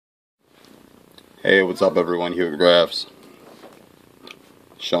Hey, what's up everyone? Huyck Graphs.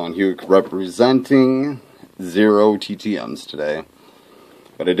 Sean Huyck representing 0 TTMs today.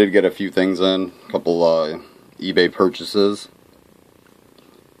 But I did get a few things in, a couple eBay purchases.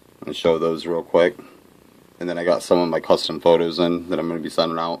 I'm going to show those real quick. And then I got some of my custom photos in that I'm going to be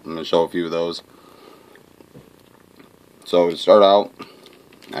sending out. I'm going to show a few of those. So to start out,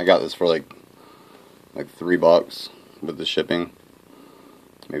 I got this for like $3 with the shipping.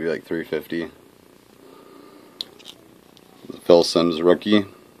 Maybe like $3.50. Phil Simms rookie.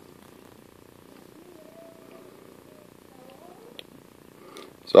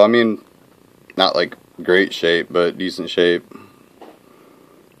 So I mean, not like great shape, but decent shape.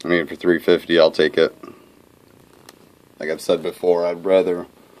 I mean, for $3.50, I'll take it. Like I've said before, I'd rather,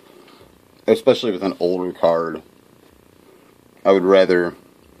 especially with an older card, I would rather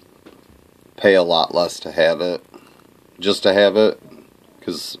pay a lot less to have it, just to have it,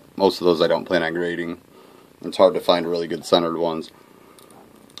 because most of those I don't plan on grading. It's hard to find really good centered ones.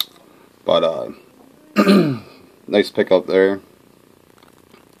 But, nice pickup there.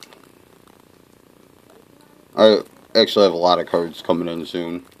 I actually have a lot of cards coming in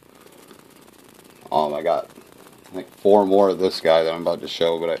soon. I got like 4 more of this guy that I'm about to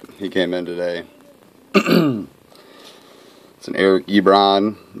show, but he came in today. It's an Eric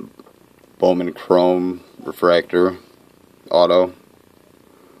Ebron Bowman Chrome Refractor Auto.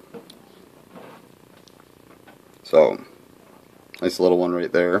 So, nice little one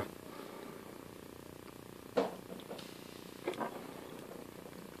right there.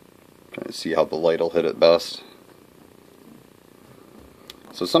 Trying to see how the light will hit it best.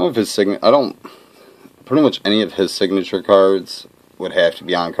 So some of his pretty much any of his signature cards would have to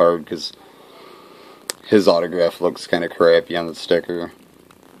be on card because his autograph looks kind of crappy on the sticker.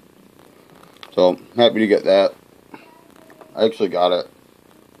 So, happy to get that. I actually got it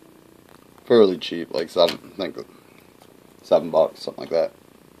fairly cheap, like I think $7, something like that.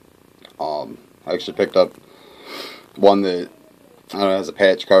 I actually picked up one that I don't know, has a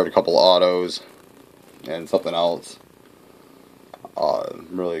patch card, a couple autos, and something else. I'm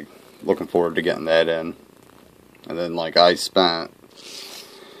really looking forward to getting that in. And then like I spent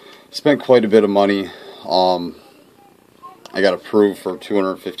quite a bit of money. I got approved for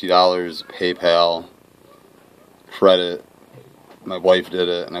 $250 PayPal credit. My wife did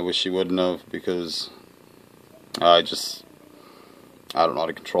it, and I wish she wouldn't have because I don't know how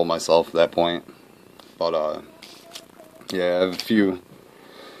to control myself at that point. But yeah, I have a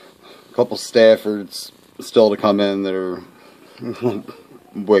couple Staffords still to come in that are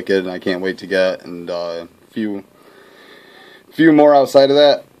wicked, and I can't wait to get, and a few more outside of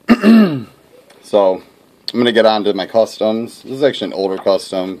that. So I'm gonna get on to my customs. This is actually an older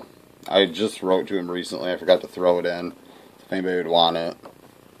custom. I just wrote to him recently. I forgot to throw it in if anybody would want it.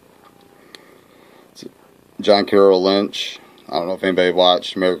 It's John Carroll Lynch. I don't know if anybody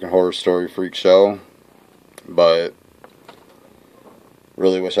watched American Horror Story Freak Show, but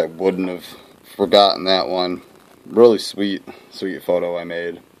really wish I wouldn't have forgotten that one. Really sweet photo I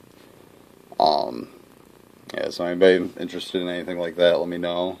made. Yeah, so anybody interested in anything like that, let me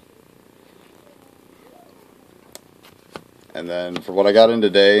know. And then for what I got in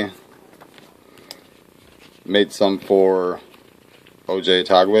today, made some for OJ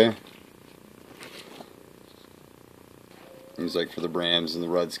Tagwe. He's like for the Rams and the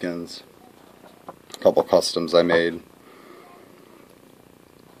Redskins. A couple customs I made.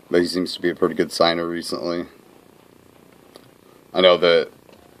 But he seems to be a pretty good signer recently. I know that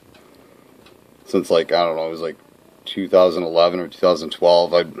since like, I don't know, it was like 2011 or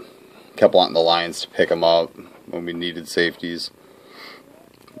 2012, I kept wanting the Lions to pick him up when we needed safeties.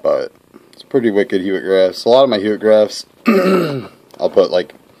 But it's pretty wicked Huyck Graphs. A lot of my Huyck Graphs, I'll put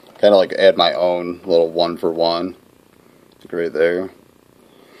like, kind of like add my own little 1-for-1 right there.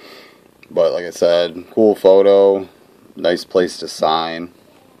 But like I said, cool photo, nice place to sign.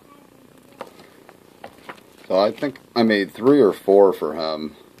 So I think I made 3 or 4 for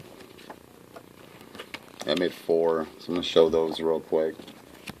him. I made 4, so I'm going to show those real quick.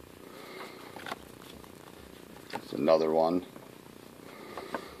 There's another one.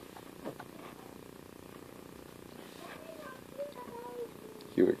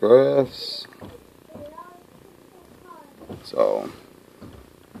 Huyck Graphs. So,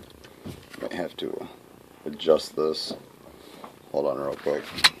 I might have to adjust this. Hold on real quick.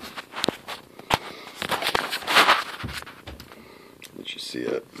 Let you see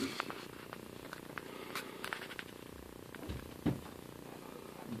it.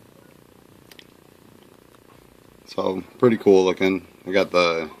 So, pretty cool looking. I got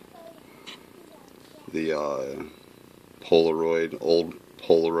the Polaroid, old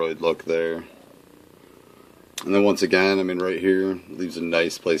Polaroid look there. And then once again, I mean, right here leaves a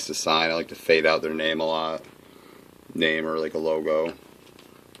nice place to sign. I like to fade out their name a lot. Name or like a logo.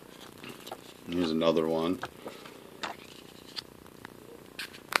 Here's another one.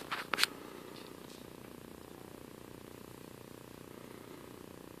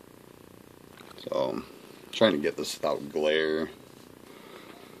 So, I'm trying to get this without glare.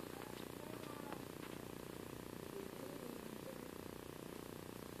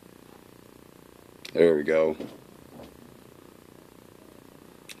 There we go.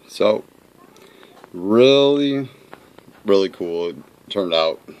 So, really cool. It turned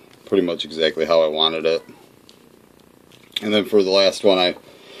out pretty much exactly how I wanted it. And then for the last one, I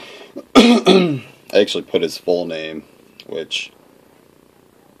I actually put his full name, which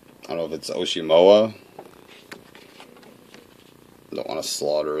I don't know if it's Oshimoa. Don't want to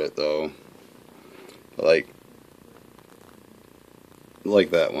slaughter it though. But I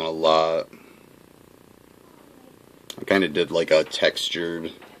like that one a lot. I kind of did like a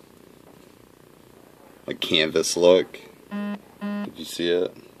textured, like canvas look. Did you see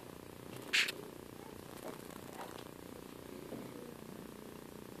it?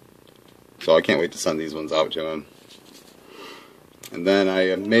 So I can't wait to send these ones out to him. And then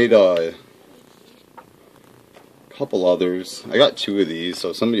I made a couple others. I got 2 of these, so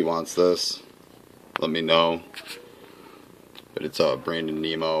if somebody wants this, let me know. But it's Brandon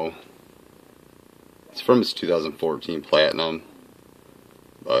Nemo. It's from his 2014 Platinum,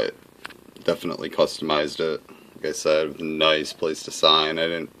 but definitely customized it. Like I said, nice place to sign. I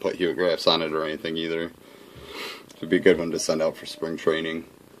didn't put Huyck Graphs on it or anything either. It'd be a good one to send out for spring training.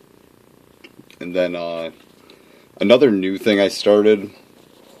 And then another new thing I started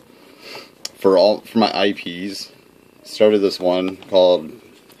for my IPs. Started this one called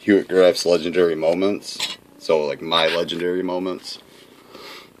Huyck Graphs Legendary Moments. So like my legendary moments.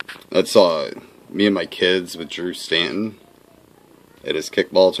 That's me and my kids with Drew Stanton at his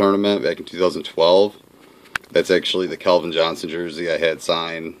kickball tournament back in 2012. That's actually the Calvin Johnson jersey I had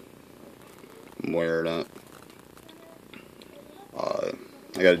signed. I'm wearing it.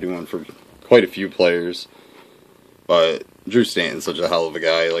 I got to do one for quite a few players, but Drew Stanton's such a hell of a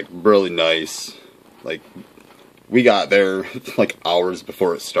guy. Like, really nice. Like, we got there like hours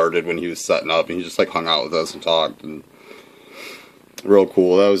before it started when he was setting up, and he just like hung out with us and talked, and real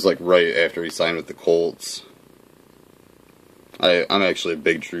cool. That was like right after he signed with the Colts. I'm actually a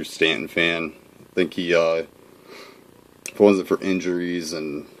big Drew Stanton fan. I think he, if it wasn't for injuries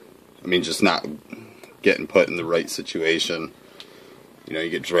and, I mean, just not getting put in the right situation, you know, you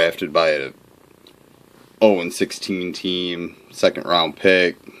get drafted by a 0-16 team, 2nd round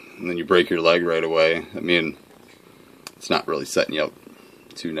pick, and then you break your leg right away. I mean, it's not really setting you up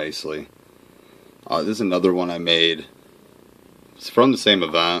too nicely. This is another one I made. It's from the same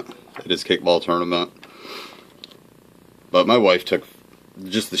event, at his kickball tournament. But my wife took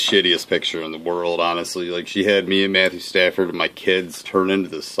just the shittiest picture in the world, honestly. Like, she had me and Matthew Stafford and my kids turn into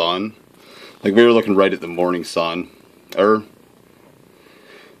the sun. Like, we were looking right at the morning sun. Or,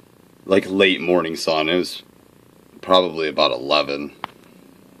 like, late morning sun. It was probably about 11.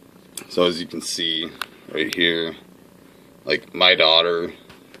 So as you can see right here, like, my daughter,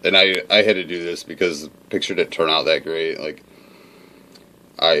 and I had to do this because the picture didn't turn out that great. Like,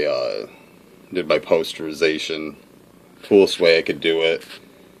 I did my posterization coolest way I could do it.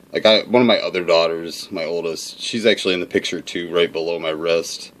 Like, one of my other daughters, my oldest, she's actually in the picture too, right below my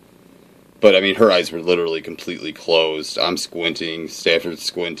wrist. But I mean, her eyes were literally completely closed. I'm squinting, Stafford's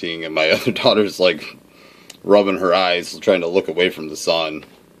squinting, and my other daughter's like rubbing her eyes, trying to look away from the sun.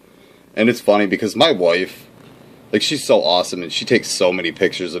 And it's funny because my wife, like, she's so awesome and she takes so many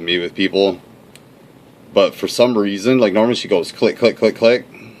pictures of me with people. But for some reason, like, normally she goes click, click, click, click,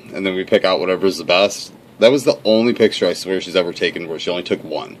 and then we pick out whatever's the best. That was the only picture I swear she's ever taken where she only took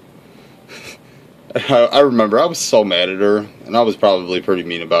one. I remember I was so mad at her, and I was probably pretty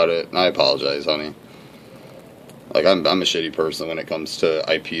mean about it, and I apologize, honey. Like, I'm a shitty person when it comes to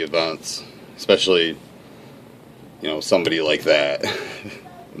IP events, especially, you know, somebody like that,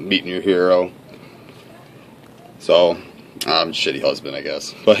 meeting your hero. So, I'm a shitty husband, I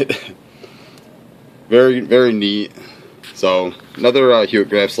guess, but very, very neat. So, another Huyck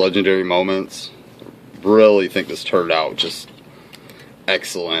Graphs Legendary Moments. Really think this turned out just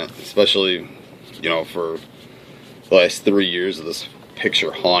excellent, especially, you know, for the last 3 years of this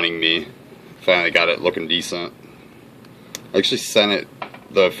picture haunting me. Finally got it looking decent. I actually sent it,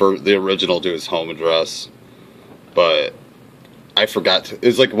 the original, to his home address, but I forgot to. It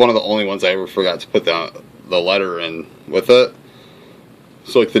was like one of the only ones I ever forgot to put the letter in with it.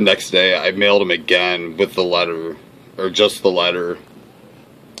 So like the next day I mailed him again with the letter, or just the letter,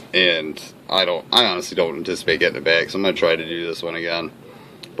 and I honestly don't anticipate getting it back, so I'm going to try to do this one again.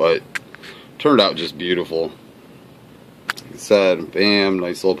 But turned out just beautiful. Like I said, bam,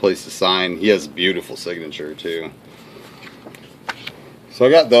 nice little place to sign. He has a beautiful signature too. So I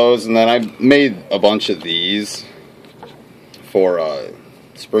got those, and then I made a bunch of these for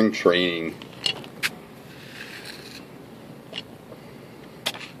spring training.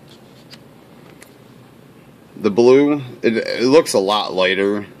 The blue, it looks a lot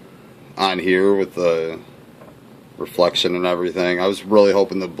lighter on here with the reflection and everything. I was really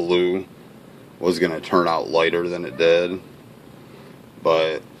hoping the blue was going to turn out lighter than it did.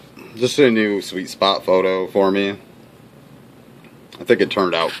 But just a new sweet spot photo for me. I think it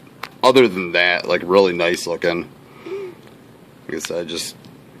turned out, other than that, like really nice looking. Like I said, just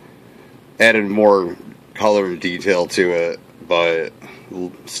added more color and detail to it, but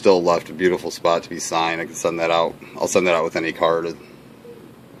still left a beautiful spot to be signed. I can send that out. I'll send that out with any card.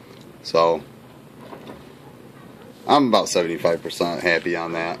 So I'm about 75% happy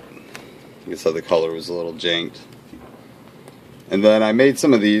on that. Like I said, the color was a little janked. And then I made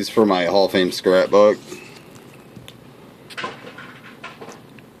some of these for my Hall of Fame scrapbook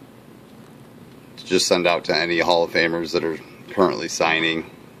to just send out to any Hall of Famers that are currently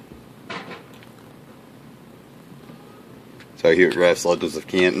signing. So Huyck Graphs Legends of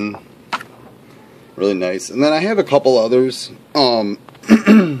Canton. Really nice. And then I have a couple others.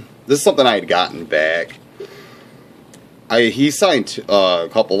 This is something I had gotten back. He signed a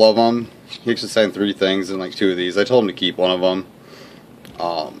couple of them. He actually signed 3 things and like 2 of these. I told him to keep one of them.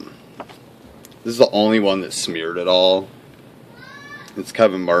 This is the only one that smeared at all. It's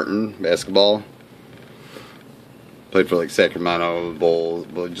Kevin Martin, basketball. Played for like Sacramento, Bulls,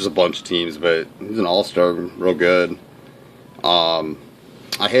 just a bunch of teams, but he's an all-star, real good.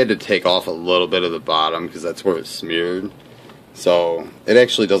 I had to take off a little bit of the bottom because that's where it's smeared. So it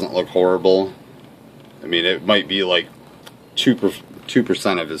actually doesn't look horrible. I mean, it might be like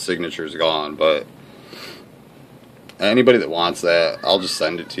 2% of his signature is gone, but anybody that wants that, I'll just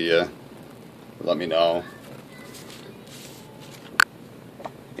send it to you. Let me know.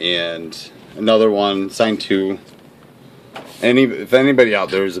 And another one, signed 2. If anybody out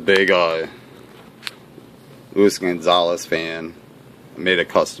there is a big Luis Gonzalez fan, I made a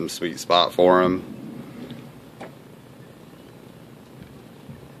custom sweet spot for him.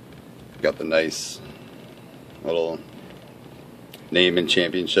 Got the nice little name and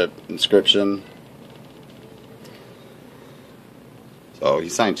championship inscription. So he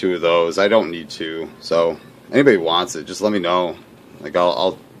signed 2 of those. I don't need 2. So anybody wants it, just let me know. Like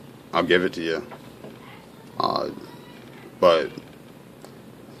I'll give it to you. But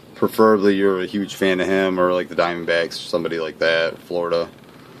preferably you're a huge fan of him, or like the Diamondbacks, or somebody like that, Florida.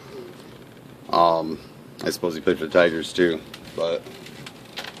 I suppose he played for the Tigers too. But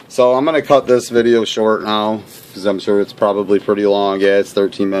so I'm gonna cut this video short now because I'm sure it's probably pretty long. Yeah, it's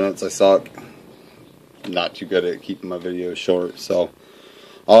 13 minutes. I suck. I'm not too good at keeping my videos short. So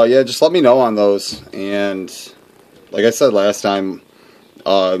yeah, just let me know on those. And like I said last time,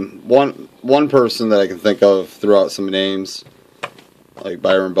 one person that I can think of threw out some names, like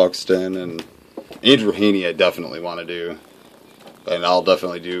Byron Buxton and Andrew Haney. I definitely want to do, and I'll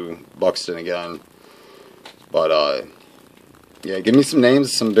definitely do Buxton again. But yeah, give me some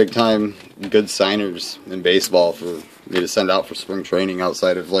names, some big time good signers in baseball for me to send out for spring training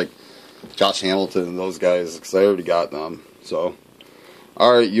outside of like Josh Hamilton and those guys, because I already got them. So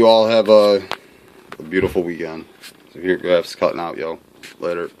alright, you all have a beautiful weekend. So Huyck Graphs cutting out, yo.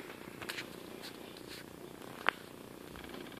 Later.